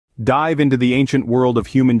dive into the ancient world of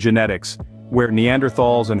human genetics, where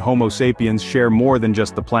Neanderthals and Homo sapiens share more than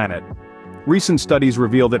just the planet. Recent studies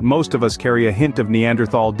reveal that most of us carry a hint of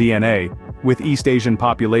Neanderthal DNA, with East Asian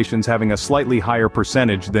populations having a slightly higher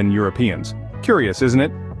percentage than Europeans. Curious, isn't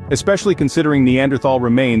it? Especially considering Neanderthal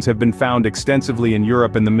remains have been found extensively in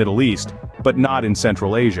Europe and the Middle East, but not in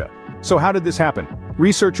Central Asia. So how did this happen?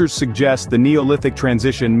 Researchers suggest the Neolithic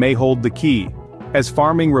transition may hold the key. As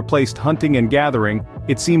farming replaced hunting and gathering,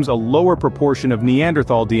 it seems a lower proportion of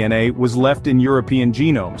Neanderthal DNA was left in European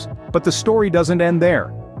genomes. But the story doesn't end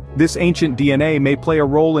there. This ancient DNA may play a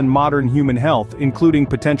role in modern human health, including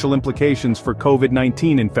potential implications for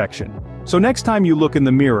COVID-19 infection. So next time you look in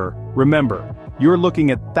the mirror, remember, you're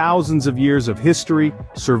looking at thousands of years of history,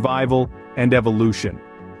 survival, and evolution.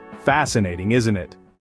 Fascinating, isn't it?